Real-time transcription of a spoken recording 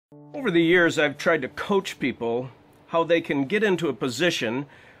Over the years, I've tried to coach people how they can get into a position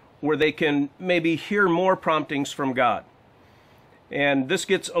where they can maybe hear more promptings from God. And this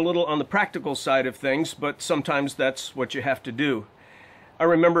gets a little on the practical side of things, but sometimes that's what you have to do. I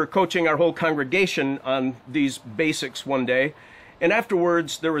remember coaching our whole congregation on these basics one day, and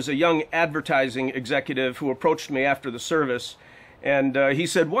afterwards there was a young advertising executive who approached me after the service, and he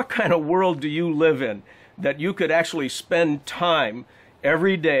said, "What kind of world do you live in that you could actually spend time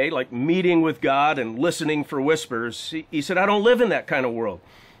every day, like meeting with God and listening for whispers?" He said, "I don't live in that kind of world.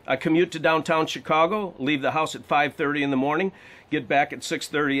 I commute to downtown Chicago, leave the house at 5:30 in the morning, get back at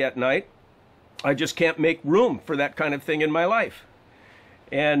 6:30 at night. I just can't make room for that kind of thing in my life."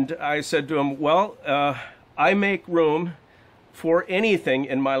 And I said to him, "Well, I make room for anything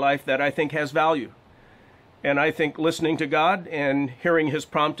in my life that I think has value. And I think listening to God and hearing his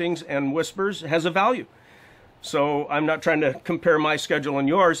promptings and whispers has a value. So I'm not trying to compare my schedule and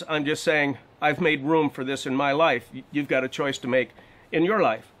yours. I'm just saying I've made room for this in my life. You've got a choice to make in your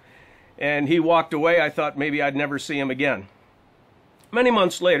life." And he walked away. I thought maybe I'd never see him again. Many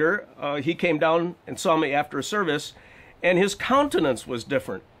months later, he came down and saw me after a service, and his countenance was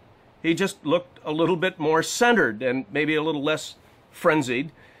different. He just looked a little bit more centered and maybe a little less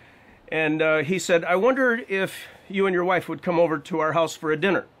frenzied. And he said, "I wondered if you and your wife would come over to our house for a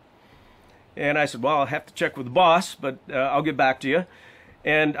dinner." And I said, "Well, I'll have to check with the boss, but I'll get back to you."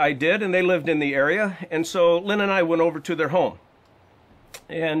 And I did, and they lived in the area. And so Lynn and I went over to their home.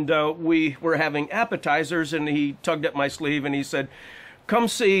 And we were having appetizers, and he tugged at my sleeve and he said, "Come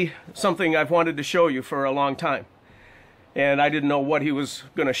see something I've wanted to show you for a long time." And I didn't know what he was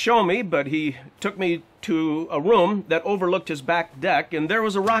going to show me, but he took me to a room that overlooked his back deck, and there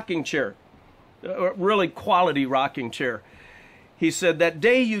was a rocking chair, a really quality rocking chair. He said, "That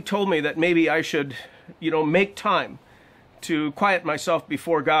day you told me that maybe I should, make time to quiet myself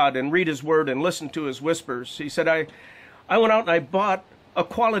before God and read his word and listen to his whispers." He said, I went out and I bought a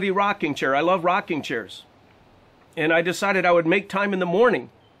quality rocking chair. I love rocking chairs. And I decided I would make time in the morning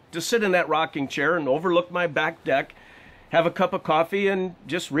to sit in that rocking chair and overlook my back deck, have a cup of coffee, and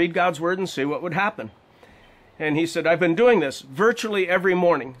just read God's word and see what would happen. And he said, "I've been doing this virtually every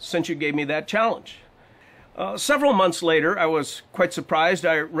morning since you gave me that challenge." Several months later, I was quite surprised.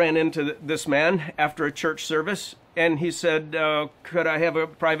 I ran into this man after a church service, and he said, "Could I have a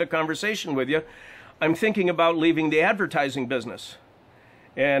private conversation with you? I'm thinking about leaving the advertising business."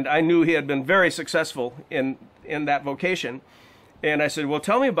 And I knew he had been very successful in that vocation. And I said, "Well,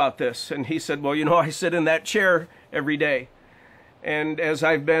 tell me about this." And he said, "Well, I sit in that chair every day. And as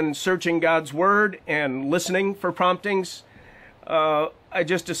I've been searching God's word and listening for promptings, I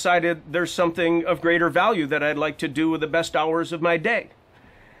just decided there's something of greater value that I'd like to do with the best hours of my day."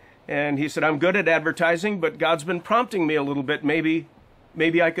 And he said, "I'm good at advertising, but God's been prompting me a little bit. Maybe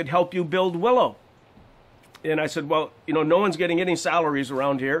I could help you build Willow." And I said, "Well, no one's getting any salaries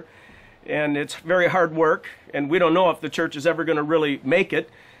around here, and it's very hard work, and we don't know if the church is ever going to really make it.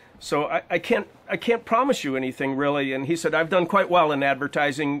 So I can't promise you anything, really." And he said, "I've done quite well in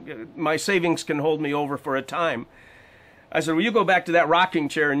advertising. My savings can hold me over for a time." I said, "Well, you go back to that rocking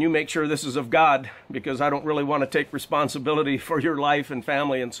chair and you make sure this is of God, because I don't really want to take responsibility for your life and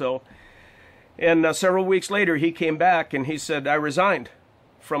family." And so, and several weeks later, he came back and he said, "I resigned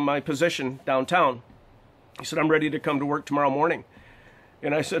from my position downtown." He said, "I'm ready to come to work tomorrow morning."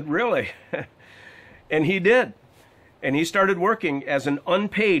 And I said, "Really?" And he did. And he started working as an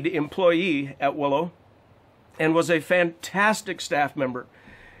unpaid employee at Willow and was a fantastic staff member.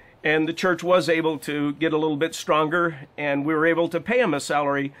 And the church was able to get a little bit stronger, and we were able to pay him a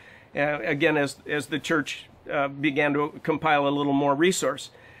salary, again, as the church began to compile a little more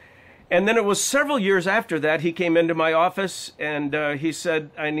resource. And then it was several years after that, he came into my office and he said,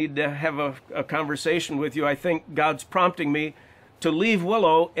 "I need to have a conversation with you. I think God's prompting me to leave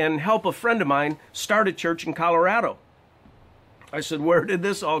Willow and help a friend of mine start a church in Colorado." I said, "Where did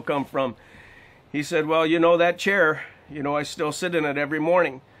this all come from?" He said, "Well, that chair, I still sit in it every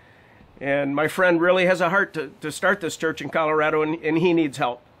morning. And my friend really has a heart to start this church in Colorado, and he needs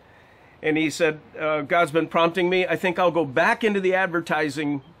help." And he said, "God's been prompting me. I think I'll go back into the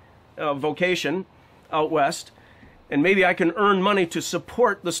advertising vocation out west, and maybe I can earn money to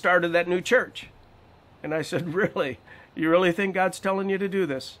support the start of that new church." And I said, "Really? You really think God's telling you to do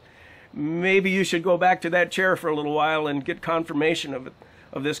this? Maybe you should go back to that chair for a little while and get confirmation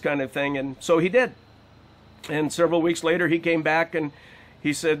of this kind of thing." And so he did. And several weeks later, he came back and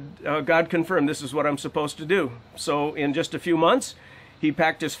he said, "God confirmed this is what I'm supposed to do." So in just a few months, he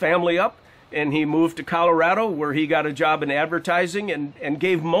packed his family up and he moved to Colorado, where he got a job in advertising and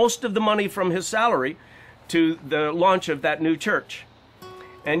gave most of the money from his salary to the launch of that new church.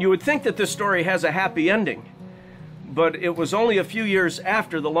 And you would think that this story has a happy ending, but it was only a few years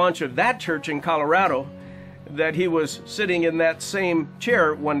after the launch of that church in Colorado that he was sitting in that same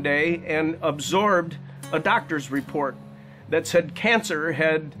chair one day and absorbed a doctor's report that said cancer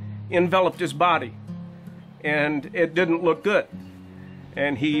had enveloped his body, and it didn't look good.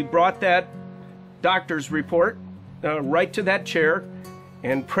 And he brought that doctor's report right to that chair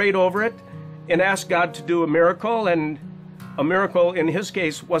and prayed over it and asked God to do a miracle. And a miracle in his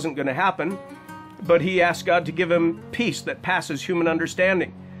case wasn't going to happen, but he asked God to give him peace that passes human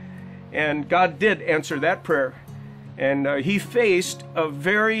understanding. And God did answer that prayer. And he faced a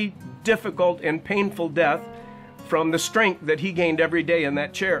very difficult and painful death from the strength that he gained every day in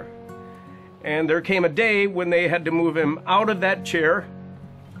that chair. And there came a day when they had to move him out of that chair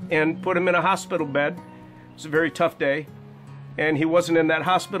and put him in a hospital bed. It was a very tough day. And he wasn't in that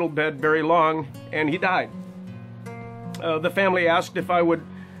hospital bed very long, and he died. The family asked if I would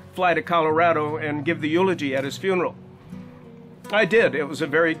fly to Colorado and give the eulogy at his funeral. I did. It was a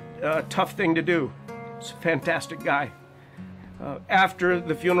very tough thing to do. He's a fantastic guy. After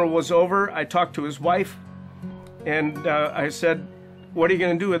the funeral was over, I talked to his wife, and I said, "What are you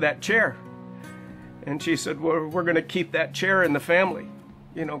going to do with that chair?" And she said, "Well, we're going to keep that chair in the family."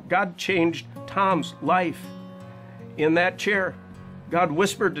 You know, God changed Tom's life in that chair. God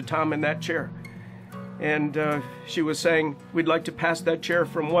whispered to Tom in that chair. And she was saying, we'd like to pass that chair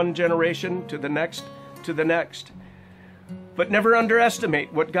from one generation to the next to the next. But never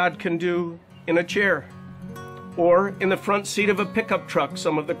underestimate what God can do in a chair, or in the front seat of a pickup truck.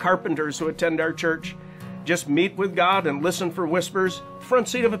 Some of the carpenters who attend our church just meet with God and listen for whispers, front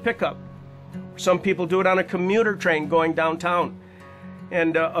seat of a pickup. Some people do it on a commuter train going downtown,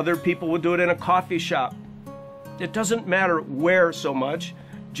 and other people will do it in a coffee shop. It doesn't matter where so much,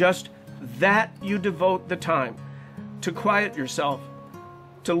 just that you devote the time to quiet yourself,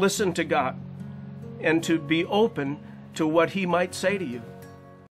 to listen to God, and to be open to what He might say to you.